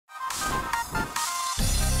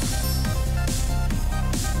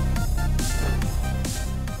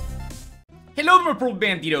Hello there, Purple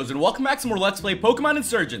Banditos, and welcome back to more Let's Play Pokemon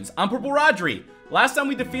Insurgence. I'm PurpleRodri. Last time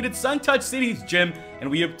we defeated Suntouched City's gym,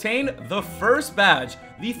 and we obtained the first badge,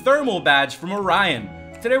 the Thermal Badge from Orion.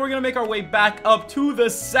 Today we're going to make our way back up to the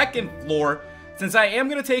second floor, since I am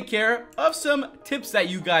going to take care of some tips that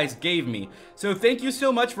you guys gave me. So thank you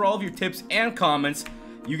so much for all of your tips and comments.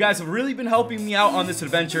 You guys have really been helping me out on this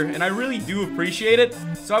adventure, and I really do appreciate it.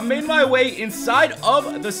 So I've made my way inside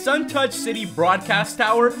of the Suntouched City Broadcast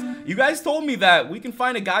Tower. You guys told me that we can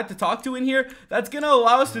find a guy to talk to in here that's going to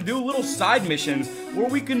allow us to do little side missions where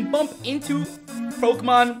we can bump into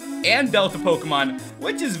Pokemon and Delta Pokemon,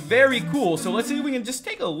 which is very cool. So let's see if we can just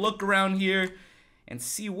take a look around here and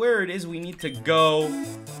see where it is we need to go.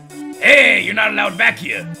 Hey, you're not allowed back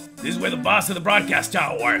here. This is where the boss of the broadcast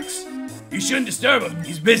tower works. You shouldn't disturb him.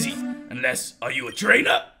 He's busy. Unless, are you a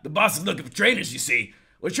trainer? The boss is looking for trainers, you see.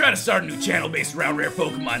 We're trying to start a new channel based around rare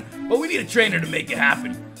Pokemon, but we need a trainer to make it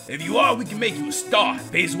happen. If you are, we can make you a star.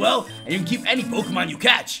 It pays well, and you can keep any Pokemon you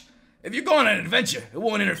catch. If you're going on an adventure, it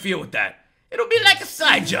won't interfere with that. It'll be like a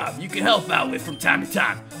side job you can help out with from time to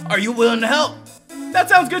time. Are you willing to help? That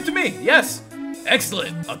sounds good to me, yes.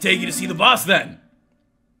 Excellent. I'll take you to see the boss then.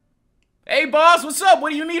 Hey boss, what's up?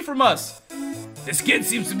 What do you need from us? This kid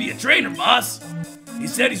seems to be a trainer, boss. He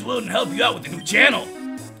said he's willing to help you out with the new channel.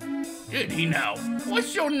 Did he now?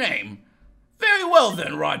 What's your name? Very well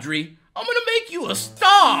then, Rodri. I'm gonna make you a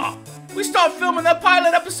star. We start filming that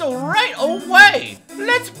pilot episode right away.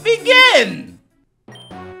 Let's begin.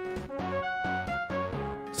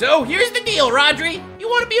 So here's the deal, Rodri. You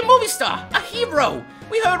want to be a movie star, a hero.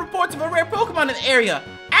 We heard reports of a rare Pokemon in the area.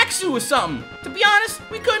 Axu or something. To be honest,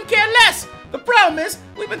 we couldn't care less. The problem is,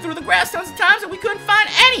 we've been through the grass tons of times and we couldn't find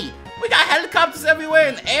any. We got helicopters everywhere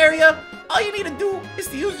in the area. All you need to do is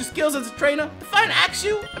to use your skills as a trainer to find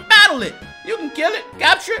Axu and battle it. You can kill it,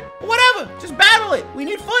 capture it, or whatever. Just battle it. We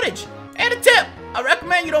need footage. And a tip, I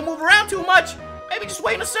recommend you don't move around too much. Maybe just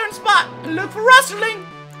wait in a certain spot and look for rustling.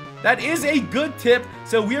 That is a good tip.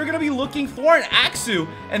 So we are going to be looking for an Axu,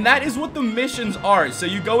 and that is what the missions are. So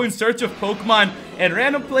you go in search of Pokemon in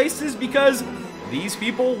random places because these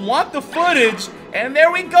people want the footage. And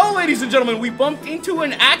there we go, ladies and gentlemen. We bumped into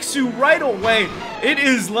an Axu right away. It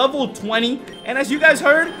is level 20, and as you guys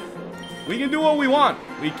heard, we can do what we want.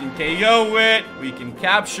 We can KO it, we can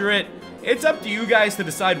capture it. It's up to you guys to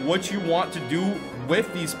decide what you want to do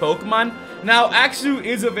with these Pokemon. Now, Axu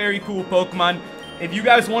is a very cool Pokemon. If you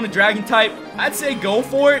guys want a Dragon type, I'd say go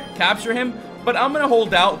for it, capture him. But I'm going to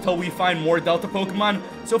hold out until we find more Delta Pokemon.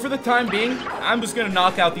 So for the time being, I'm just going to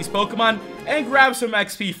knock out these Pokemon and grab some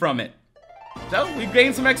XP from it. So we've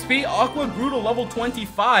gained some XP. Aqua grew to level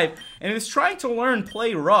 25 and is trying to learn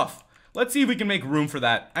Play Rough. Let's see if we can make room for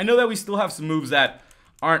that. I know that we still have some moves that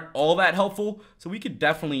aren't all that helpful, so we could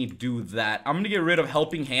definitely do that. I'm going to get rid of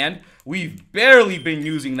Helping Hand. We've barely been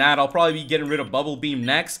using that. I'll probably be getting rid of Bubble Beam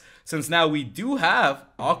next, since now we do have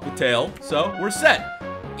Aqua Tail, so we're set.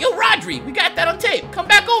 Yo, Rodri, we got that on tape. Come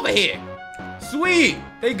back over here. Sweet,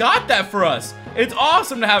 they got that for us. It's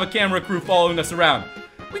awesome to have a camera crew following us around.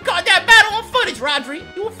 We caught that battle on footage,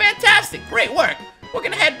 Rodri. You were fantastic. Great work. We're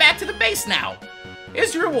gonna head back to the base now.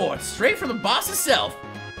 Here's your reward, straight from the boss himself.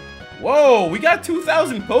 Whoa, we got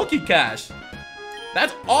 2,000 Pokecash.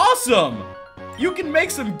 That's awesome. You can make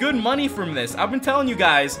some good money from this. I've been telling you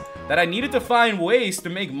guys that I needed to find ways to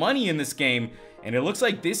make money in this game, and it looks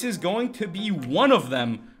like this is going to be one of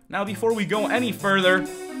them. Now, before we go any further,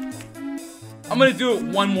 I'm gonna do it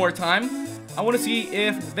one more time. I want to see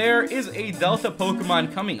if there is a Delta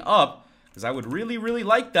Pokemon coming up, because I would really, really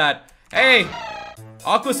like that. Hey,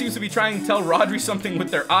 Aqua seems to be trying to tell Rodri something with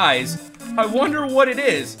their eyes. I wonder what it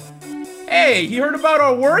is. Hey, he heard about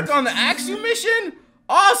our work on the Axu mission?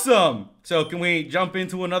 Awesome! So can we jump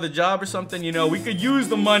into another job or something? You know, we could use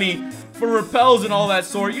the money for repels and all that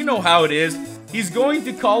sort. You know how it is. He's going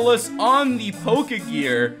to call us on the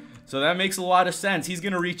Pokegear. So that makes a lot of sense. He's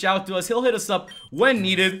going to reach out to us. He'll hit us up when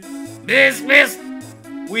needed. Miss.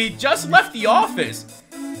 We just left the office.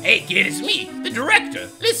 Hey kid, it's me, the director.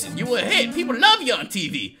 Listen, you were a hit. People love you on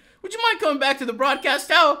TV. Would you mind coming back to the broadcast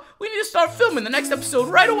tower? We need to start filming the next episode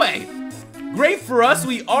right away. Great for us.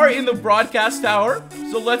 We are in the broadcast tower.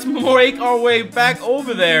 So let's make our way back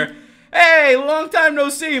over there. Hey, long time no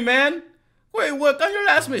see, man. Great work on your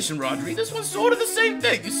last mission, Rodri. This one's sort of the same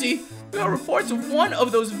thing. You see, we got reports of one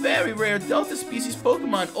of those very rare Delta species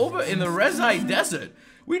Pokemon over in the Rezai Desert.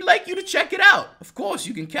 We'd like you to check it out. Of course,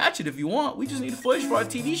 you can catch it if you want. We just need footage for our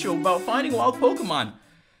TV show about finding wild Pokemon.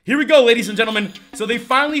 Here we go, ladies and gentlemen. So they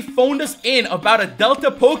finally phoned us in about a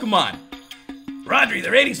Delta Pokemon. Rodri,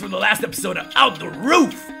 the ratings from the last episode are out the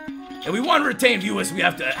roof. and we want to retain viewers, we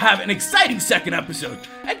have to have an exciting second episode.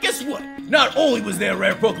 And guess what? Not only was there a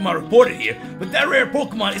rare Pokemon reported here, but that rare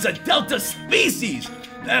Pokemon is a Delta species.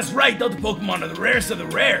 That's right, Delta Pokemon are the rarest of the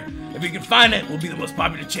rare. If we can find it, we'll be the most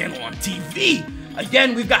popular channel on TV.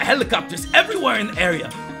 Again, we've got helicopters everywhere in the area.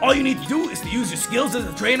 All you need to do is to use your skills as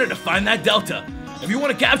a trainer to find that Delta. If you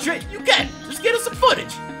want to capture it, you can. Just get us some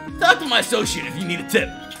footage. Talk to my associate if you need a tip.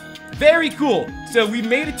 Very cool. So we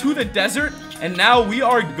made it to the desert, and now we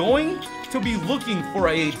are going to be looking for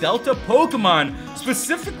a Delta Pokemon,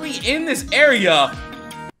 specifically in this area.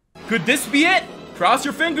 Could this be it? Cross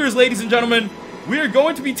your fingers, ladies and gentlemen. We are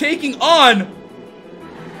going to be taking on...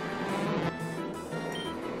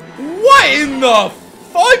 What in the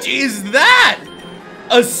fudge is that?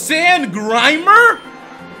 A Sand Grimer?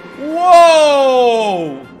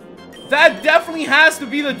 Whoa! That definitely has to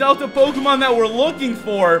be the Delta Pokemon that we're looking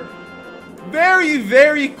for. Very,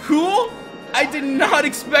 very cool. I did not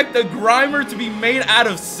expect a Grimer to be made out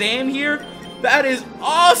of sand here. That is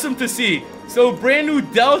awesome to see. So brand new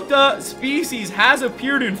Delta species has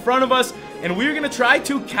appeared in front of us, and we're gonna try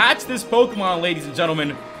to catch this Pokemon, ladies and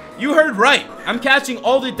gentlemen. You heard right. I'm catching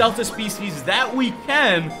all the Delta species that we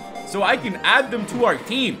can so I can add them to our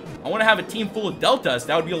team. I want to have a team full of Deltas.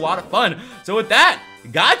 That would be a lot of fun. So with that,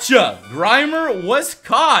 gotcha! Grimer was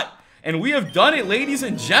caught, and we have done it, ladies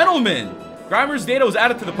and gentlemen. Grimer's data was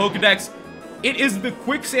added to the Pokedex. It is the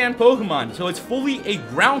Quicksand Pokemon, so it's fully a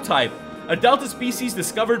ground type. A Delta species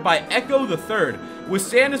discovered by Echo III. With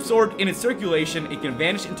sand absorbed in its circulation, it can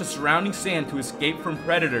vanish into surrounding sand to escape from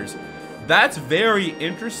predators. That's very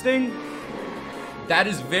interesting. That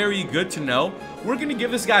is very good to know. We're going to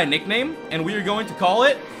give this guy a nickname, and we are going to call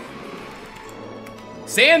it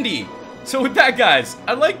Sandy. So with that, guys,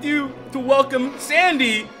 I'd like you to welcome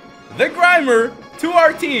Sandy, the Grimer, to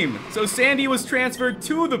our team. So Sandy was transferred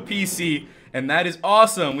to the PC, and that is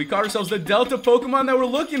awesome. We caught ourselves the Delta Pokemon that we're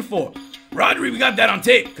looking for. Rodri, we got that on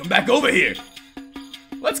tape. Come back over here.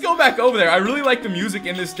 Let's go back over there. I really like the music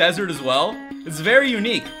in this desert as well. It's very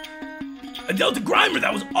unique. A Delta Grimer,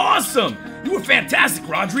 that was awesome. You were fantastic,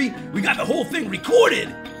 Rodri. We got the whole thing recorded.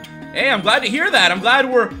 Hey, I'm glad to hear that. I'm glad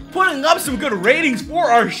we're putting up some good ratings for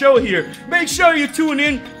our show here. Make sure you tune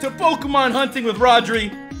in to Pokemon Hunting with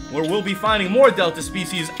Rodri, where we'll be finding more Delta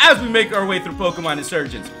species as we make our way through Pokemon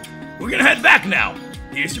Insurgence. We're gonna head back now.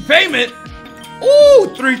 Here's your payment.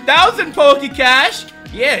 Ooh, 3,000 Pokecash.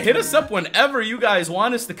 Yeah, hit us up whenever you guys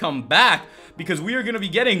want us to come back, because we are going to be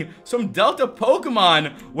getting some Delta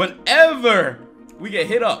Pokemon whenever we get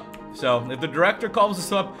hit up. So if the director calls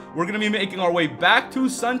us up, we're going to be making our way back to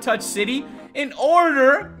Suntouched City in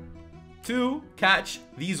order to catch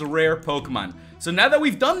these rare Pokemon. So now that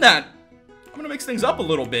we've done that, I'm going to mix things up a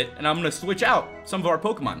little bit, and I'm going to switch out some of our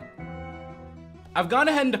Pokemon. I've gone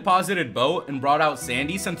ahead and deposited Bo and brought out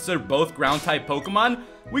Sandy. Since they're both ground-type Pokemon,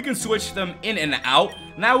 we can switch them in and out.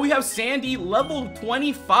 Now we have Sandy, level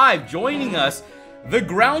 25, joining us. The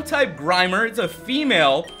ground-type Grimer, it's a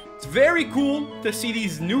female. It's very cool to see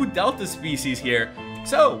these new Delta species here.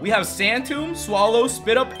 So, we have Sand Tomb, Swallow,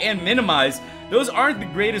 Spit Up, and Minimize. Those aren't the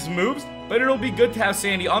greatest moves, but it'll be good to have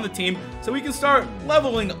Sandy on the team so we can start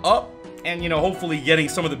leveling up and, hopefully getting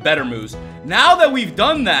some of the better moves. Now that we've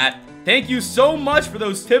done that, thank you so much for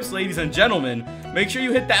those tips, ladies and gentlemen. Make sure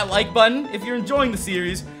you hit that like button if you're enjoying the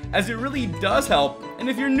series, as it really does help. And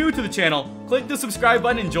if you're new to the channel, click the subscribe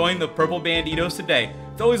button and join the Purple Banditos today.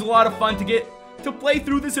 It's always a lot of fun to get to play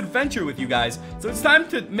through this adventure with you guys. So it's time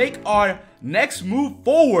to make our next move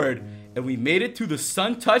forward. And we made it to the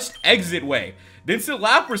Suntouched exit way. The instant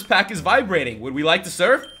Lapras pack is vibrating. Would we like to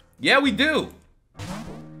surf? Yeah, we do.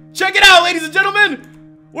 Check it out, ladies and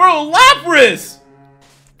gentlemen. We're a Lapras.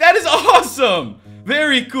 That is awesome!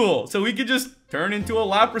 Very cool. So we could just turn into a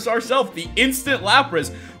Lapras ourselves, the instant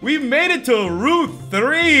Lapras. We made it to Route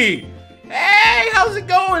 3. Hey, how's it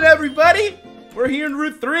going, everybody? We're here in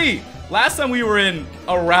Route 3. Last time we were in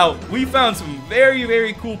a route, we found some very,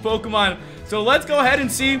 very cool Pokemon. So let's go ahead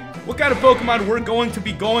and see what kind of Pokemon we're going to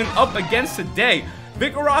be going up against today.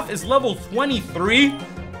 Vikoroth is level 23.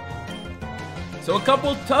 So a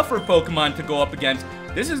couple tougher Pokemon to go up against.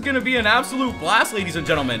 This is going to be an absolute blast, ladies and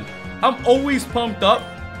gentlemen. I'm always pumped up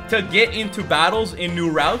to get into battles in new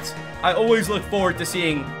routes. I always look forward to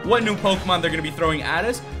seeing what new Pokemon they're going to be throwing at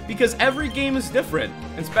us, because every game is different.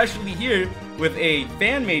 Especially here with a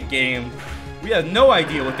fan-made game, we have no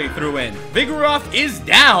idea what they threw in. Vigoroth is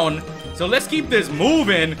down, so let's keep this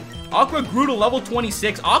moving. Aqua grew to level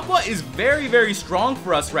 26. Aqua is very, very strong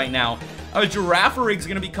for us right now. A Girafarig is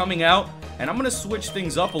going to be coming out, and I'm going to switch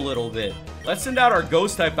things up a little bit. Let's send out our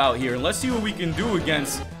Ghost type out here, and let's see what we can do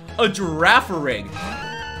against a Girafarig.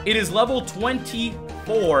 It is level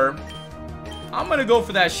 24. I'm gonna go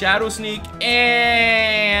for that Shadow Sneak,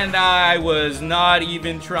 and I was not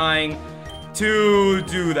even trying to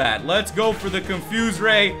do that. Let's go for the Confuse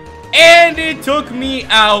Ray, and it took me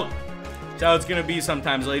out. That's how it's gonna be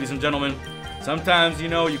sometimes, ladies and gentlemen. Sometimes, you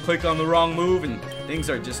know, you click on the wrong move, and things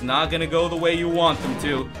are just not gonna go the way you want them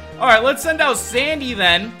to. Alright, let's send out Sandy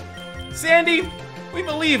then. Sandy, we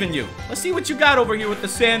believe in you. Let's see what you got over here with the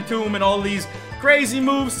Sand Tomb and all these crazy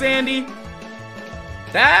moves, Sandy.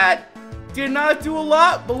 That did not do a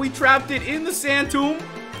lot, but we trapped it in the Sand Tomb.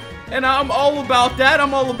 And I'm all about that.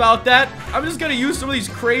 I'm all about that. I'm just gonna use some of these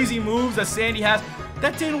crazy moves that Sandy has.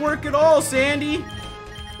 That didn't work at all, Sandy.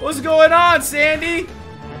 What's going on, Sandy?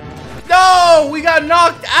 No, we got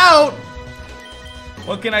knocked out.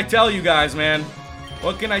 What can I tell you guys, man?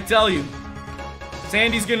 What can I tell you?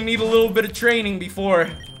 Sandy's gonna need a little bit of training before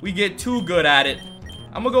we get too good at it.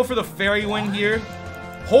 I'm gonna go for the Fairy Wind here.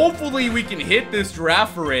 Hopefully we can hit this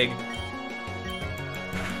Girafarig.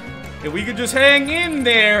 If we could just hang in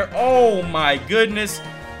there. Oh my goodness.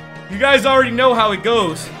 You guys already know how it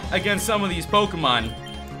goes against some of these Pokemon.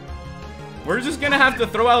 We're just gonna have to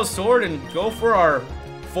throw out a sword and go for our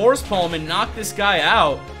Force Palm and knock this guy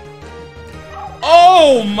out.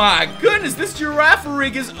 Oh my goodness, this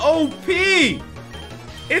Girafarig is OP!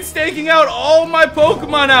 It's taking out all my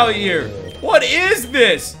Pokemon out here. What is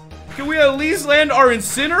this? Can we at least land our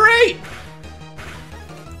Incinerate?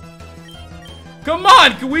 Come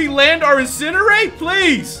on, can we land our Incinerate,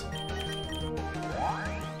 please?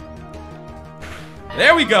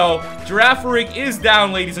 There we go. Girafarig is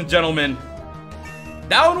down, ladies and gentlemen.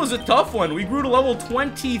 That one was a tough one. We grew to level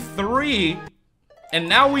 23, and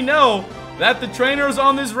now we know that the trainers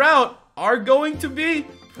on this route are going to be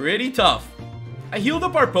pretty tough. I healed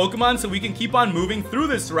up our Pokemon so we can keep on moving through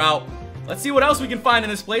this route. Let's see what else we can find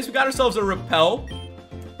in this place. We got ourselves a Repel.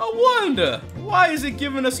 I wonder, why is it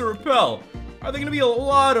giving us a Repel? Are there going to be a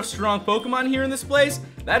lot of strong Pokemon here in this place?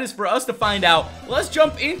 That is for us to find out. Let's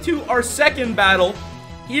jump into our second battle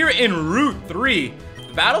here in Route 3.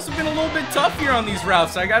 The battles have been a little bit tough here on these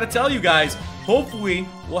routes, I gotta tell you guys. Hopefully,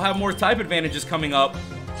 we'll have more type advantages coming up.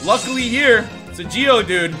 Luckily here, it's a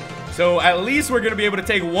Geodude, so at least we're gonna be able to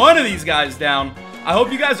take one of these guys down. I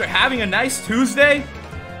hope you guys are having a nice Tuesday.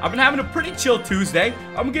 I've been having a pretty chill Tuesday.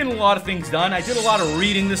 I'm getting a lot of things done. I did a lot of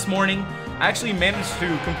reading this morning. I actually managed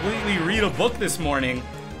to completely read a book this morning,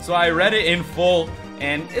 so I read it in full,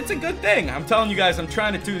 and it's a good thing. I'm telling you guys, I'm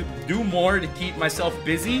trying to do more to keep myself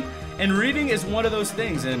busy. And reading is one of those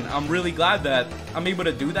things, and I'm really glad that I'm able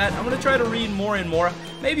to do that. I'm going to try to read more and more,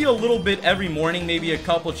 maybe a little bit every morning, maybe a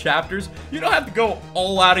couple chapters. You don't have to go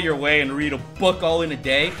all out of your way and read a book all in a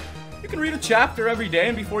day. You can read a chapter every day,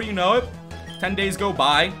 and before you know it, 10 days go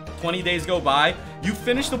by, 20 days go by, you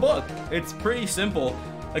finish the book. It's pretty simple.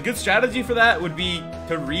 A good strategy for that would be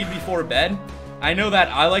to read before bed. I know that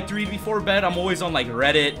I like to read before bed. I'm always on like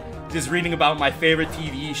Reddit, just reading about my favorite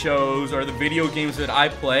TV shows or the video games that I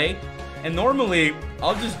play. And normally,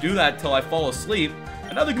 I'll just do that till I fall asleep.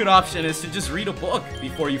 Another good option is to just read a book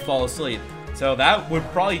before you fall asleep. So that would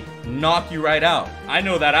probably knock you right out. I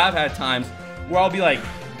know that I've had times where I'll be like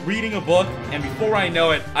reading a book, and before I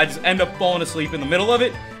know it, I just end up falling asleep in the middle of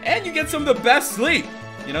it, and you get some of the best sleep.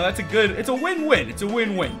 You know, it's a win-win. It's a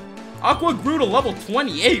win-win. Aqua grew to level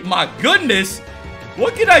 28, my goodness!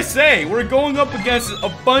 What can I say? We're going up against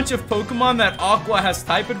a bunch of Pokemon that Aqua has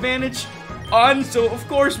type advantage on, so of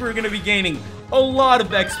course we're going to be gaining a lot of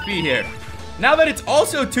XP here. Now that it's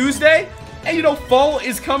also Tuesday, and you know, fall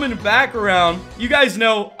is coming back around, you guys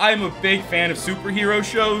know I'm a big fan of superhero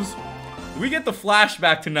shows. We get the Flash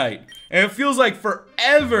back tonight, and it feels like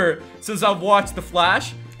forever since I've watched the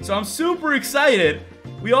Flash, so I'm super excited.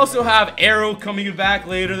 We also have Arrow coming back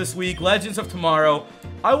later this week, Legends of Tomorrow.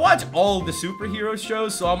 I watch all of the superhero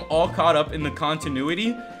shows, so I'm all caught up in the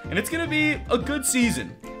continuity, and it's gonna be a good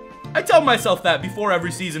season. I tell myself that before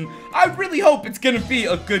every season. I really hope it's gonna be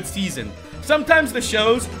a good season. Sometimes the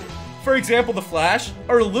shows, for example The Flash,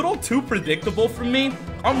 are a little too predictable for me.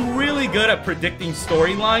 I'm really good at predicting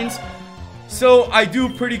storylines, so I do a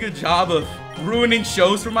pretty good job of ruining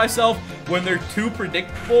shows for myself when they're too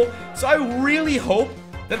predictable. So I really hope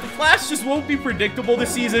that The Flash just won't be predictable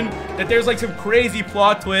this season, that there's like some crazy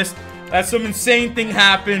plot twist, that some insane thing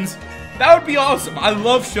happens. That would be awesome. I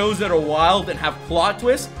love shows that are wild and have plot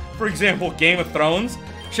twists. For example, Game of Thrones.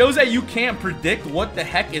 Shows that you can't predict what the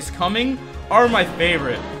heck is coming are my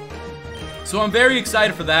favorite. So I'm very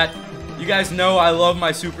excited for that. You guys know I love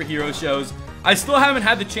my superhero shows. I still haven't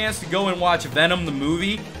had the chance to go and watch Venom the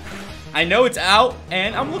movie. I know it's out,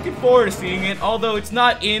 and I'm looking forward to seeing it, although it's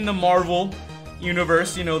not in the Marvel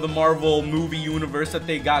universe, you know, the Marvel movie universe that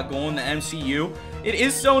they got going, the MCU. It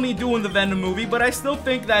is Sony doing the Venom movie, but I still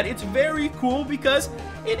think that it's very cool because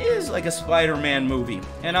it is like a Spider-Man movie.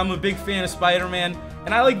 And I'm a big fan of Spider-Man,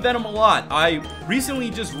 and I like Venom a lot. I recently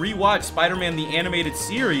just rewatched Spider-Man the Animated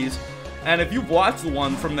Series, and if you've watched the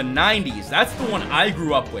one from the 90s, that's the one I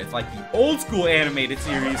grew up with, like the old school animated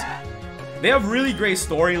series. They have really great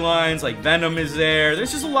storylines, like Venom is there.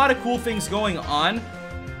 There's just a lot of cool things going on,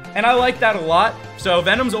 and I like that a lot. So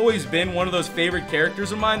Venom's always been one of those favorite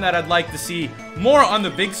characters of mine that I'd like to see more on the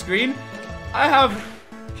big screen. I have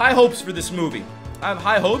high hopes for this movie. I have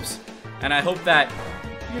high hopes, and I hope that,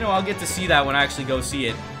 you know, I'll get to see that when I actually go see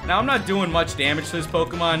it. Now, I'm not doing much damage to this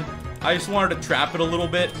Pokemon. I just wanted to trap it a little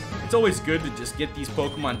bit. It's always good to just get these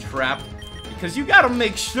Pokemon trapped, because you gotta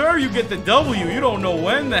make sure you get the W. You don't know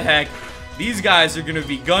when the heck these guys are gonna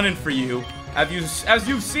be gunning for you. As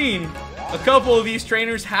you've seen, a couple of these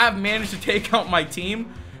trainers have managed to take out my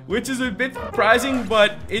team, which is a bit surprising,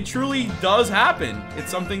 but it truly does happen. It's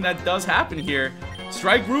something that does happen here.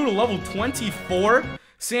 Strike grew to level 24.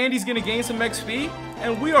 Sandy's gonna gain some XP,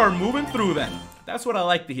 and we are moving through them. That's what I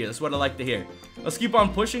like to hear. That's what I like to hear. Let's keep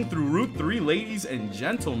on pushing through Route 3, ladies and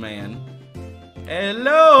gentlemen.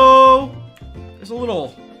 Hello! There's a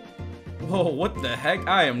little... Whoa, what the heck?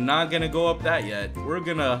 I am not gonna go up that yet. We're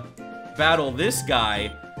gonna battle this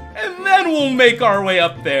guy, and then we'll make our way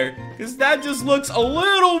up there, because that just looks a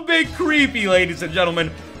little bit creepy, ladies and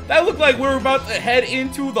gentlemen. That looked like we're about to head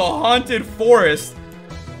into the haunted forest,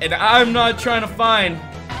 and I'm not trying to find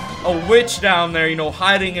a witch down there, you know,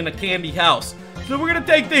 hiding in a candy house. So we're gonna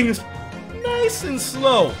take things nice and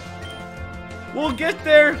slow. We'll get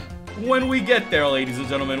there when we get there, ladies and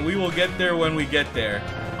gentlemen. We will get there when we get there.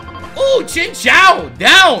 Oh, Chin Chow,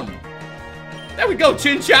 down! There we go,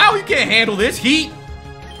 Chin Chow, you can't handle this heat.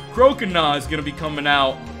 Croconaw is gonna be coming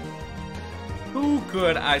out. Who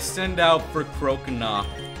could I send out for Croconaw?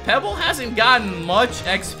 Pebble hasn't gotten much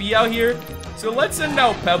XP out here, so let's send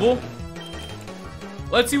out Pebble.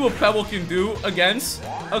 Let's see what Pebble can do against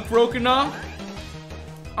a Croconaw.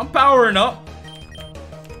 I'm powering up.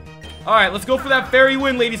 Alright, let's go for that fairy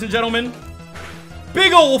win, ladies and gentlemen.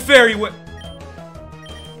 Big ol' fairy win.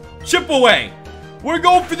 Chip away. We're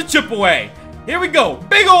going for the chip away. Here we go.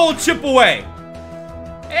 Big ol' chip away.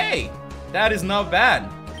 Hey, that is not bad.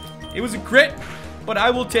 It was a crit, but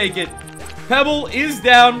I will take it. Pebble is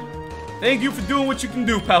down. Thank you for doing what you can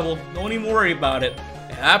do, Pebble. Don't even worry about it.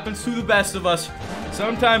 It happens to the best of us.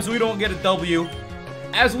 Sometimes we don't get a W.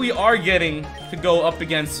 As we are getting to go up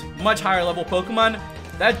against much higher level Pokemon,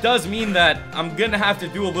 that does mean that I'm gonna have to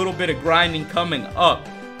do a little bit of grinding coming up.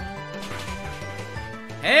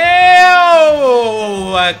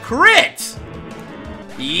 Oh, a crit!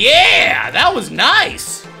 Yeah, that was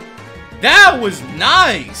nice. That was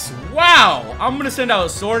nice. Wow, I'm gonna send out a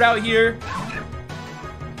sword out here.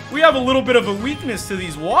 We have a little bit of a weakness to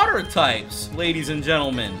these water types, ladies and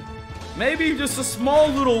gentlemen. Maybe just a small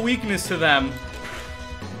little weakness to them.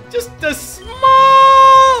 Just a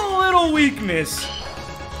small little weakness.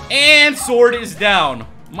 And sword is down.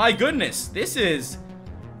 My goodness, this is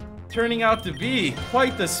turning out to be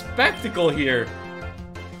quite the spectacle here.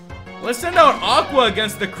 Let's send out Aqua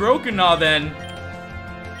against the Croconaw then.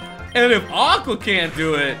 And if Aqua can't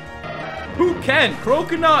do it, who can?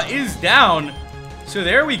 Croconaw is down. So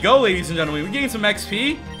there we go, ladies and gentlemen. We gained some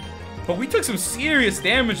XP, but we took some serious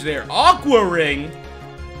damage there. Aqua Ring.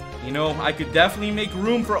 You know, I could definitely make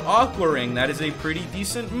room for Aqua Ring. That is a pretty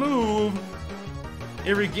decent move.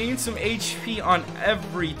 It regains some HP on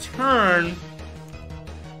every turn.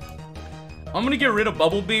 I'm gonna get rid of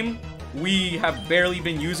Bubble Beam. We have barely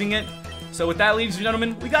been using it. So with that, ladies and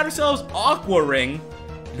gentlemen, we got ourselves Aqua Ring.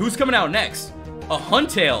 And who's coming out next? A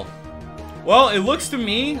Huntail. Well, it looks to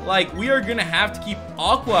me like we are gonna have to keep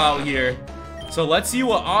Aqua out here. So let's see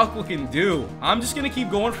what Aqua can do. I'm just gonna keep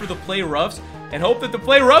going for the Play Roughs and hope that the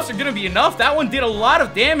Play Roughs are gonna be enough. That one did a lot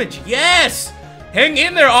of damage. Yes! Hang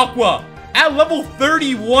in there, Aqua. At level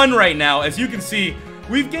 31 right now, as you can see,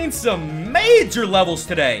 we've gained some major levels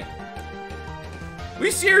today. We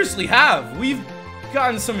seriously have. We've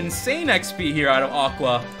gotten some insane XP here out of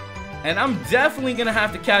Aqua. And I'm definitely gonna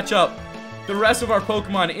have to catch up the rest of our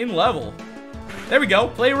Pokemon in level. There we go.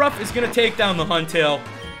 Play Rough is gonna take down the Huntail.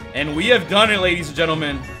 And we have done it, ladies and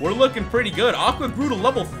gentlemen. We're looking pretty good. Aqua grew to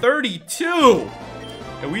level 32.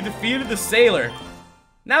 And we defeated the Sailor.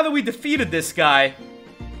 Now that we defeated this guy,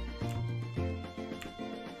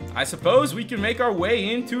 I suppose we can make our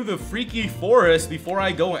way into the freaky forest before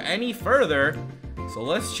I go any further. So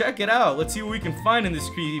let's check it out. Let's see what we can find in this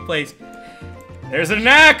creepy place. There's an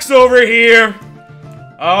axe over here.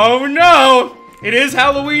 Oh no! It is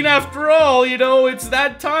Halloween after all, you know, it's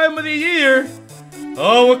that time of the year.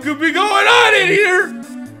 Oh, what could be going on in here?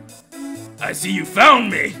 I see you found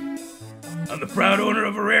me. I'm the proud owner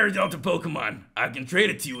of a rare Delta Pokemon. I can trade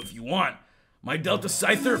it to you if you want. My Delta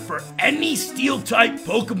Scyther for any Steel-type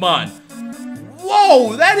Pokemon.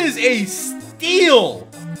 Whoa, that is a steal.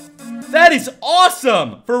 That is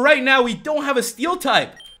awesome. For right now, we don't have a Steel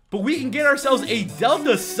type, but we can get ourselves a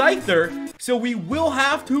Delta Scyther, so we will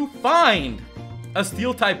have to find a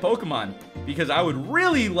Steel-type Pokemon, because I would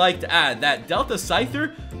really like to add that Delta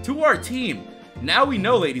Scyther to our team. Now we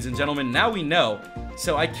know, ladies and gentlemen, now we know.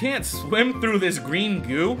 So I can't swim through this green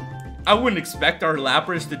goo. I wouldn't expect our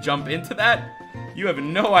Lapras to jump into that. You have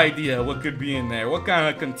no idea what could be in there, what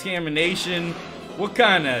kind of contamination, what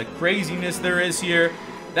kind of craziness there is here.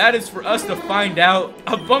 That is for us to find out.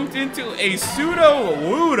 I bumped into a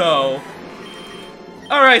Sudowoodo.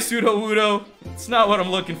 Alright, Sudowoodo. It's not what I'm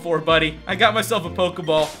looking for, buddy. I got myself a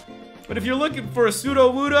Pokeball. But if you're looking for a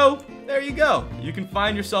Sudowoodo, there you go. You can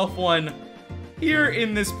find yourself one here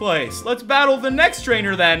in this place. Let's battle the next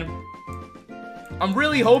trainer then. I'm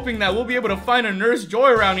really hoping that we'll be able to find a Nurse Joy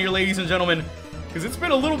around here, ladies and gentlemen, because it's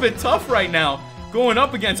been a little bit tough right now going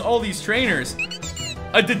up against all these trainers.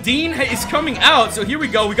 A Dedenne is coming out, so here we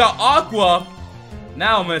go. We got Aqua.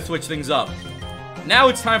 Now I'm gonna switch things up. Now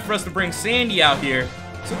it's time for us to bring Sandy out here.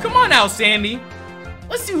 So come on out, Sandy.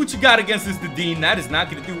 Let's see what you got against this Dedenne. That is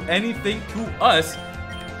not gonna do anything to us.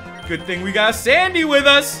 Good thing we got Sandy with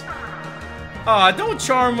us. Aw, don't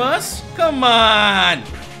charm us. Come on.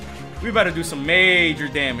 We better do some major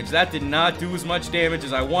damage. That did not do as much damage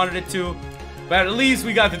as I wanted it to. But at least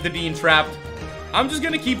we got the Dedenne trapped. I'm just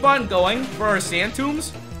gonna keep on going for our Sand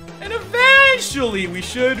Tombs. And eventually we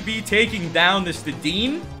should be taking down this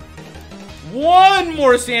Dedenne. One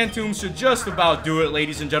more Sand Tomb should just about do it,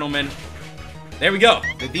 ladies and gentlemen. There we go.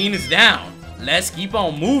 Dedenne is down. Let's keep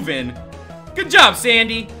on moving. Good job,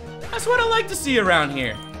 Sandy. That's what I like to see around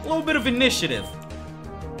here. A little bit of initiative.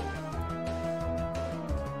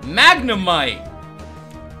 Magnemite.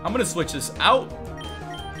 I'm gonna switch this out.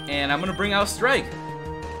 And I'm gonna bring out Strike.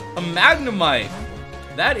 A Magnemite.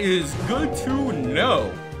 That is good to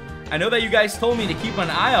know. I know that you guys told me to keep an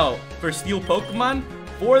eye out for Steel Pokemon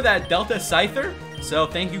for that Delta Scyther. So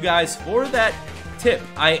thank you guys for that tip.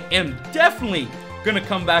 I am definitely gonna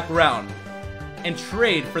come back around and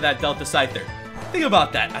trade for that Delta Scyther. Think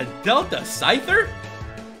about that. A Delta Scyther?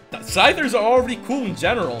 The Scythers are already cool in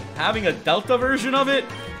general. Having a Delta version of it,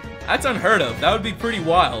 that's unheard of. That would be pretty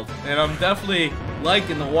wild. And I'm definitely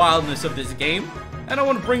liking the wildness of this game. And I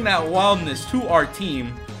want to bring that wildness to our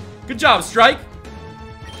team. Good job, Strike.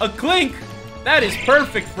 A Clink. That is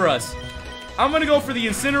perfect for us. I'm going to go for the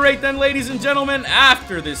Incinerate then, ladies and gentlemen,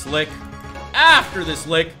 after this lick. After this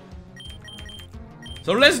lick.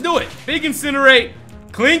 So let's do it. Big Incinerate.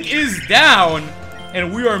 Clink is down.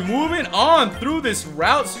 And we are moving on through this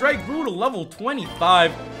route. Strike grew to level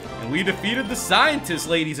 25. And we defeated the Scientist,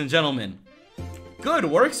 ladies and gentlemen. Good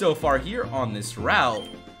work so far here on this route.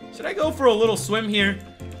 Should I go for a little swim here?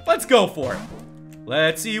 Let's go for it.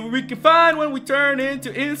 Let's see what we can find when we turn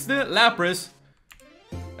into Instant Lapras.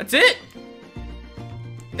 That's it?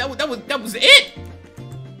 That was it?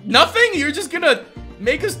 Nothing? You're just gonna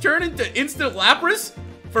make us turn into Instant Lapras?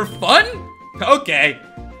 For fun? Okay.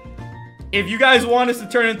 If you guys want us to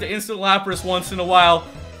turn into Instant Lapras once in a while,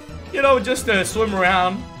 you know, just to swim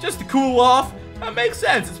around, just to cool off, that makes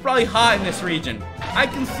sense. It's probably hot in this region. I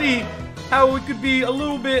can see how it could be a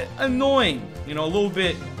little bit annoying, you know, a little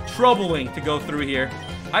bit troubling to go through here.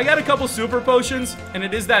 I got a couple super potions, and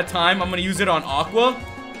it is that time. I'm gonna use it on Aqua.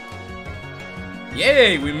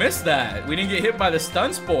 Yay, we missed that. We didn't get hit by the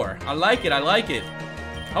Stun Spore. I like it, I like it.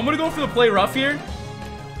 I'm gonna go for the Play Rough here.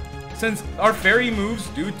 Since our fairy moves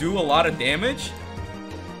do a lot of damage.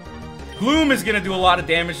 Gloom is gonna do a lot of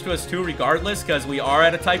damage to us too, regardless, because we are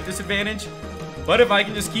at a type disadvantage. But if I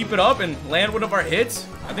can just keep it up and land one of our hits,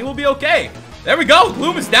 I think we'll be okay. There we go.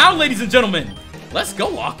 Gloom is down, ladies and gentlemen. Let's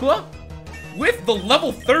go, Aqua. With the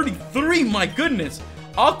level 33, my goodness.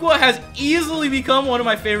 Aqua has easily become one of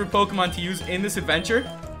my favorite Pokemon to use in this adventure.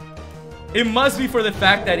 It must be for the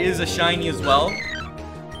fact that it is a shiny as well.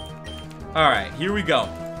 Alright, here we go.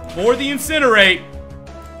 For the Incinerate.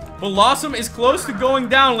 Blossom is close to going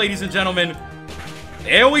down, ladies and gentlemen.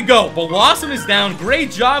 There we go. Blossom is down.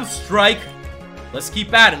 Great job, Strike. Let's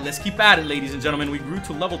keep at it. Let's keep at it, ladies and gentlemen. We grew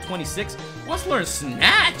to level 26. Let's learn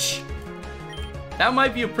Snatch. That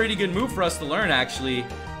might be a pretty good move for us to learn, actually.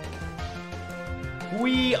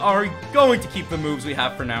 We are going to keep the moves we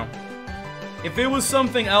have for now. If it was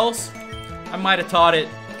something else, I might have taught it.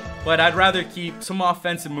 But I'd rather keep some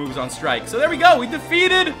offensive moves on Strike. So there we go. We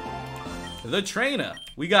defeated the trainer.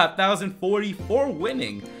 We got 1,040 for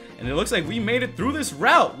winning. And it looks like we made it through this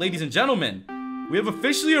route, ladies and gentlemen. We have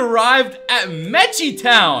officially arrived at Metchi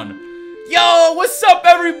Town. Yo, what's up,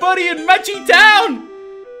 everybody in Metchi Town?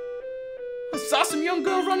 I saw some young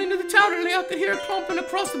girl run into the town earlier. I could hear her clumping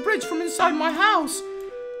across the bridge from inside my house.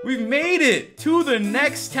 We've made it to the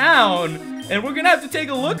next town, and we're gonna have to take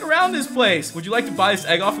a look around this place. Would you like to buy this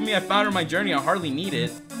egg off of me? I found it on my journey. I hardly need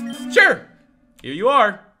it. Sure. Here you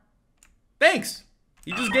are. Thanks.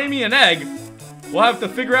 You just gave me an egg. We'll have to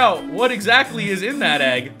figure out what exactly is in that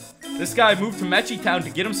egg. This guy moved to Metchi Town to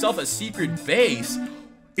get himself a secret base.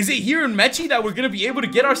 Is it here in Metchi that we're gonna be able to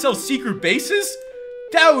get ourselves secret bases?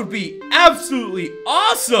 That would be absolutely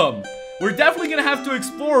awesome! We're definitely gonna have to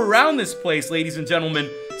explore around this place, ladies and gentlemen.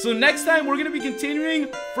 So next time, we're gonna be continuing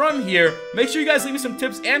from here. Make sure you guys leave me some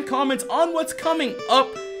tips and comments on what's coming up.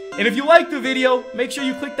 And if you liked the video, make sure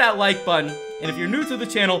you click that like button. And if you're new to the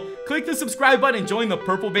channel, click the subscribe button and join the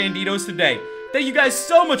Purple Banditos today. Thank you guys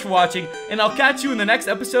so much for watching, and I'll catch you in the next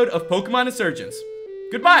episode of Pokemon Insurgence.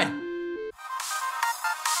 Goodbye!